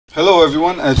Hello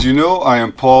everyone, as you know I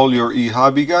am Paul, your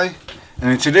e-hobby guy,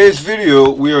 and in today's video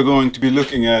we are going to be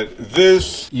looking at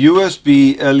this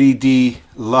USB LED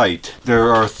light.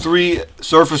 There are three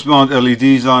surface mount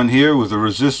LEDs on here with a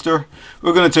resistor.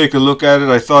 We're going to take a look at it.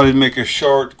 I thought I'd make a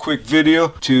short quick video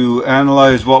to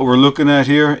analyze what we're looking at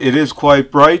here. It is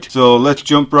quite bright, so let's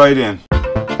jump right in.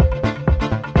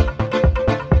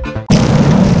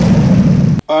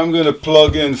 I'm going to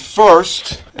plug in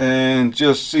first and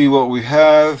just see what we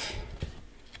have.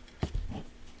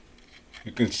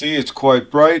 You can see it's quite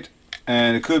bright,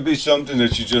 and it could be something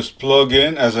that you just plug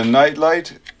in as a night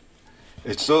light.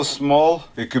 It's so small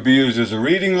it could be used as a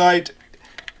reading light.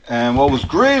 And what was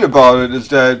great about it is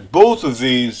that both of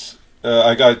these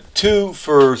I got two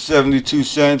for 72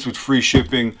 cents with free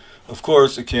shipping. Of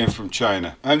course it came from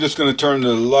China. I'm just going to turn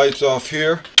the lights off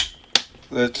here.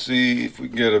 Let's see if we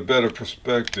can get a better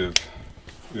perspective.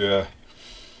 Yeah,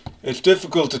 it's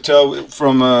difficult to tell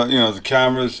from the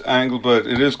camera's angle, but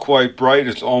it is quite bright.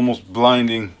 It's almost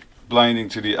blinding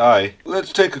to the eye.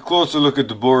 Let's take a closer look at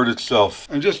the board itself.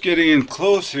 I'm just getting in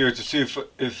close here to see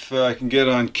if I can get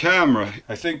on camera.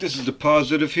 I think this is the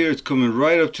positive here. It's coming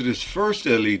right up to this first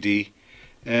LED,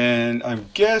 and I'm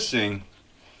guessing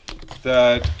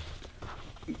that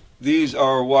these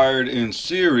are wired in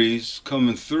series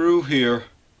coming through here,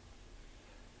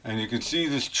 and you can see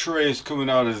this trace coming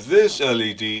out of this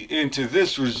LED into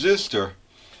this resistor,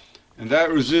 and that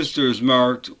resistor is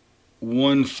marked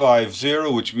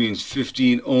 150, which means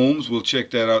 15 ohms. We'll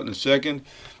check that out in a second.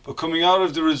 But coming out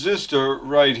of the resistor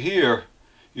right here,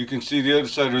 you can see the other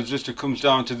side of the resistor comes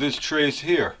down to this trace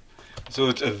here. So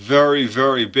it's a very,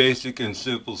 very basic and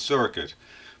simple circuit.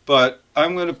 But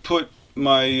I'm going to put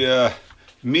my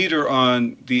meter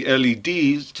on the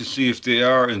LEDs to see if they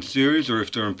are in series or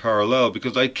if they're in parallel,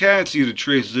 because I can't see the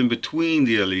traces in between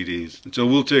the LEDs. And so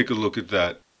we'll take a look at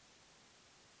that.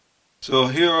 So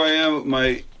here I am.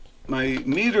 My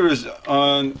meter is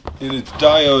on in its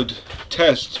diode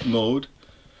test mode.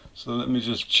 So let me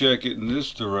just check it in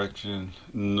this direction.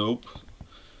 Nope.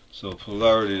 So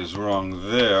polarity is wrong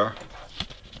there.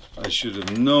 I should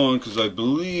have known, because I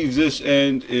believe this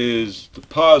end is the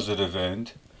positive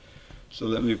end. So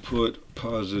let me put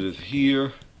positive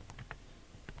here.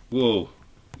 Whoa,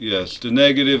 yes, the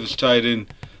negative is tied in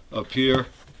up here.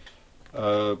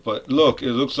 But look,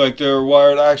 it looks like they're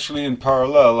wired actually in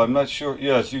parallel. I'm not sure.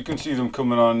 Yes, you can see them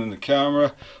coming on in the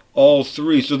camera. All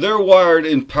three. So they're wired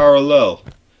in parallel.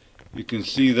 You can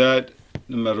see that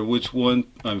no matter which one,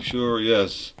 I'm sure,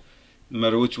 yes. No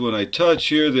matter which one I touch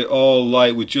here, they all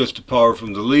light with just the power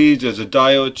from the leads as a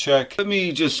diode check. Let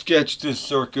me just sketch this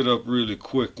circuit up really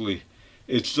quickly.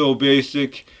 It's so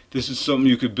basic. This is something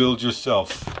you could build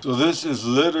yourself. So this is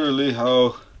literally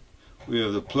how we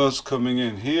have the plus coming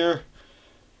in here,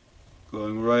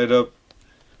 going right up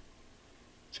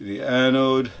to the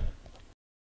anode,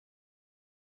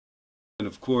 and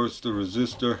of course the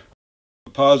resistor.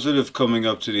 The positive coming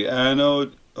up to the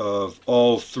anode of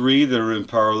all three that are in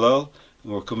parallel,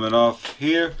 and we're coming off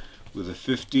here with a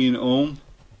 15 ohm.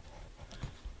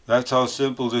 That's how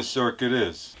simple this circuit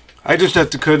is. I just have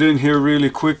to cut in here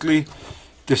really quickly.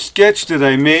 The sketch that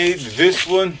I made, this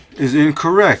one, is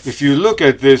incorrect. If you look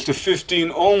at this, the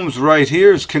 15 ohms right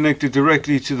here is connected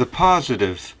directly to the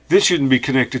positive. This shouldn't be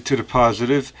connected to the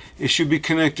positive. It should be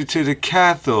connected to the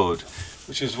cathode,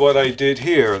 which is what I did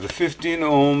here. The 15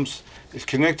 ohms is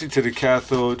connected to the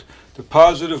cathode. The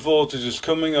positive voltage is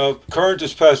coming up. Current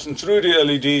is passing through the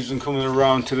LEDs and coming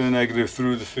around to the negative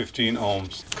through the 15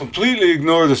 ohms. Completely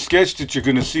ignore the sketch that you're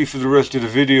going to see for the rest of the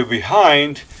video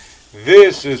behind.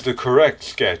 This is the correct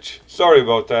sketch. Sorry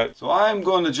about that. So I'm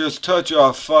going to just touch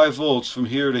off 5 volts from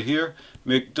here to here.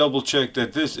 Double check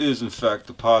that this is in fact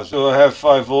the positive. So I have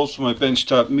 5 volts for my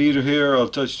benchtop meter here. I'll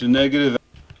touch the negative.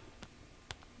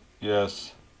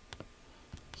 Yes.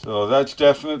 So that's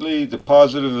definitely, the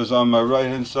positive is on my right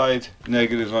hand side,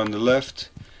 negative on the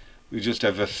left. We just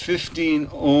have a 15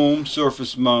 ohm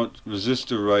surface mount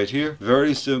resistor right here.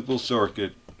 Very simple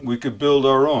circuit. We could build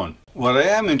our own. What I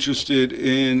am interested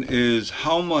in is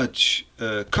how much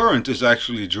current this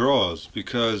actually draws,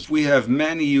 because we have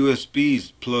many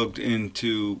USBs plugged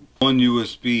into one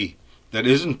USB that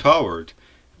isn't powered.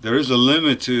 There is a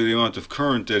limit to the amount of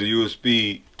current that a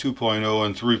USB 2.0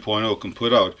 and 3.0 can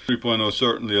put out. 3.0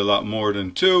 certainly a lot more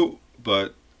than 2,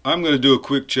 but I'm going to do a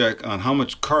quick check on how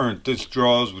much current this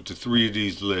draws with the 3 of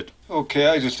these lit. Okay,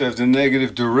 I just have the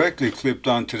negative directly clipped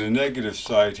onto the negative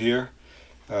side here.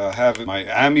 Have my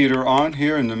ammeter on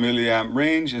here in the milliamp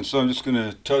range, and so I'm just going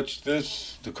to touch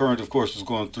this. The current, of course, is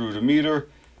going through the meter.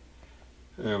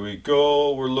 There we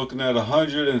go. We're looking at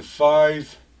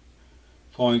 105.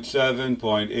 0.7,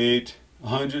 0.8,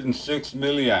 106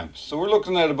 milliamps. So we're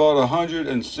looking at about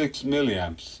 106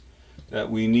 milliamps that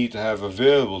we need to have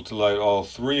available to light all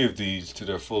three of these to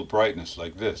their full brightness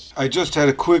like this. I just had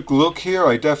a quick look here.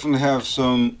 I definitely have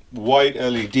some white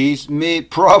LEDs,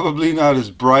 probably not as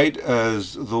bright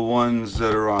as the ones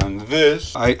that are on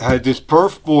this. I had this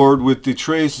perf board with the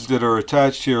traces that are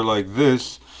attached here like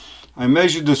this. I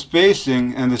measured the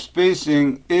spacing, and the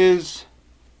spacing is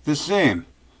the same.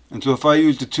 And so if I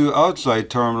use the two outside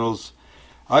terminals,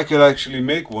 I could actually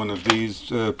make one of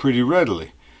these pretty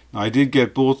readily. Now, I did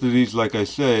get both of these, like I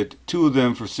said, two of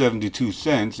them for 72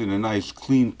 cents in a nice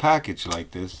clean package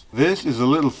like this. This is a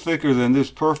little thicker than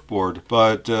this perf board,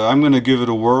 but I'm going to give it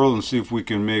a whirl and see if we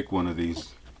can make one of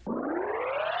these.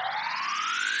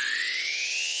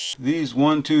 These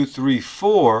 1, 2, 3,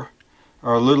 4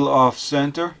 are a little off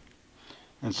center.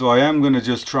 And so I am going to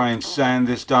just try and sand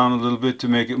this down a little bit to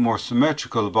make it more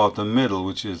symmetrical about the middle,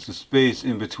 which is the space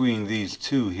in between these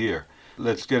two here.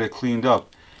 Let's get it cleaned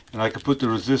up. And I can put the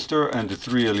resistor and the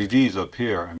 3 LEDs up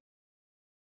here.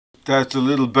 That's a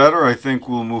little better. I think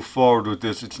we'll move forward with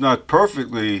this. It's not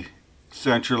perfectly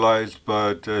centralized,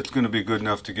 but it's going to be good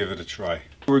enough to give it a try.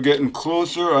 We're getting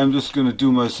closer. I'm just going to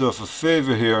do myself a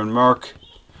favor here and mark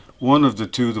one of the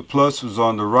two. The plus was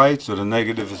on the right, so the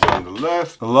negative is on the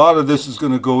left. A lot of this is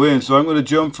going to go in, so I'm going to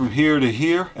jump from here to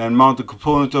here and mount the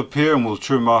component up here, and we'll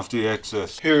trim off the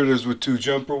excess. Here it is with 2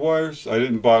 jumper wires. I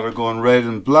didn't bother going red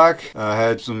and black. I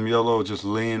had some yellow just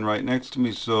laying right next to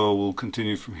me, so we'll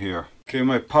continue from here. Okay,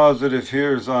 my positive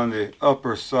here is on the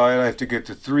upper side. I have to get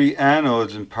the 3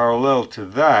 anodes in parallel to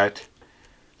that.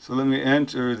 So let me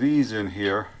enter these in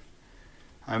here.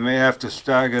 I may have to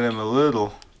stagger them a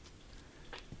little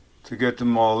to get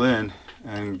them all in,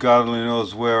 and God only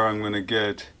knows where I'm going to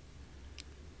get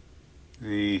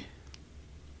the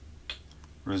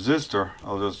resistor.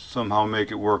 I'll just somehow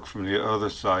make it work from the other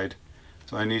side.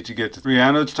 So I need to get the 3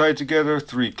 anodes tied together,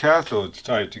 3 cathodes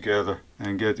tied together,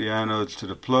 and get the anodes to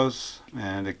the plus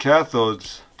and the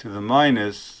cathodes to the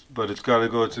minus, but it's got to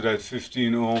go to that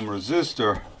 15 ohm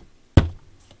resistor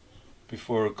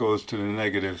before it goes to the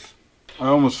negative. I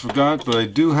almost forgot, but I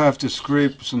do have to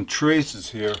scrape some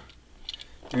traces here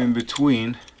in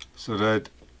between so that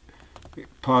the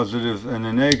positive and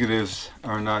the negatives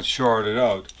are not shorted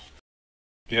out.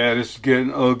 Yeah, this is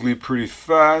getting ugly pretty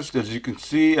fast. As you can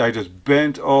see, I just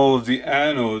bent all of the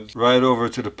anodes right over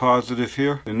to the positive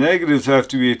here. The negatives have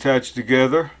to be attached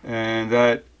together, and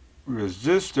that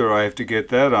resistor, I have to get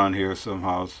that on here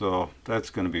somehow, so that's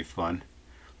going to be fun.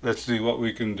 Let's see what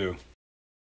we can do.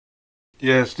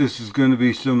 Yes, this is going to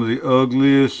be some of the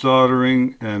ugliest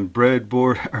soldering and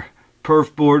breadboard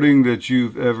perf boarding that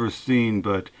you've ever seen,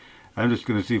 but I'm just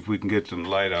going to see if we can get some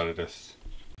light out of this.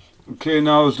 Okay,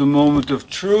 now is the moment of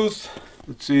truth.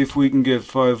 Let's see if we can get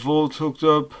 5 volts hooked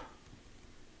up.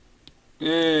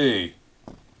 Yay!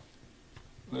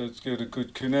 Let's get a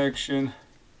good connection.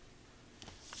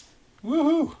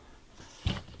 Woohoo!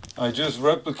 I just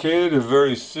replicated a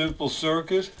very simple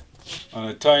circuit on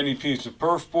a tiny piece of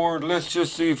perf board. Let's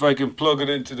just see if I can plug it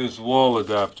into this wall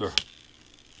adapter.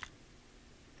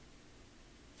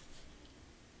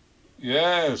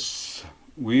 Yes,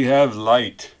 we have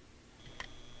light.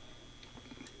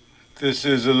 This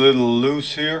is a little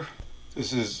loose here.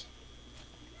 This is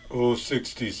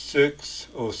 0.66,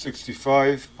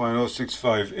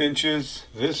 0.65 inches.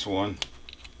 This one,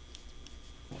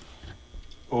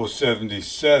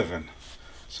 0.77.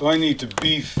 So I need to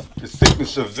beef the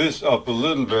thickness of this up a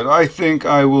little bit. I think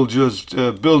I will just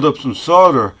build up some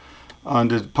solder on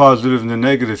the positive and the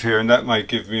negative here, and that might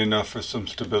give me enough for some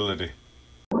stability.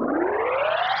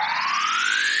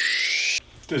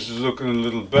 This is looking a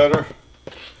little better.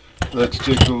 Let's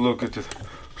take a look at the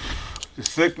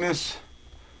thickness.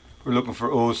 We're looking for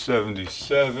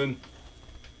 0.77.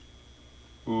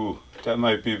 Ooh, that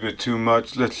might be a bit too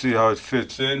much. Let's see how it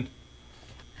fits in.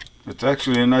 It's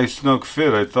actually a nice snug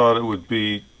fit. I thought it would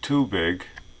be too big.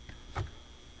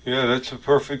 Yeah, that's a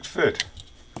perfect fit.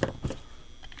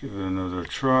 Give it another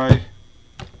try.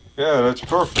 Yeah, that's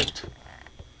perfect.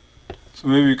 So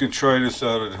maybe you can try this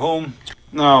out at home.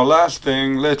 Now, last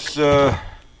thing, let's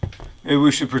maybe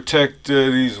we should protect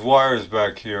these wires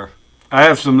back here. I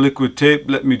have some liquid tape.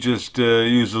 Let me just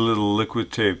use a little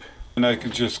liquid tape. And I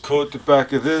can just coat the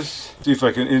back of this. See if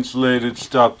I can insulate it,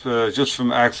 stop just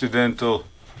from accidental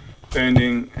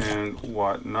bending and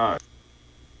whatnot.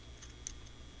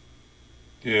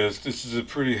 Yes, this is a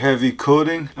pretty heavy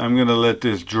coating. I'm going to let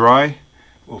this dry.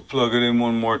 We'll plug it in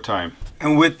one more time.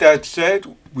 And with that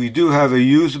said, we do have a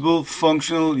usable,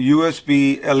 functional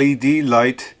USB LED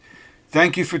light.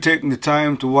 Thank you for taking the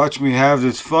time to watch me have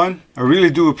this fun. I really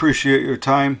do appreciate your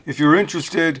time. If you're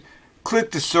interested,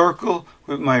 Click the circle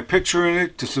with my picture in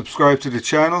it to subscribe to the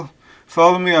channel.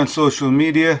 Follow me on social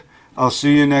media. I'll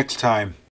see you next time.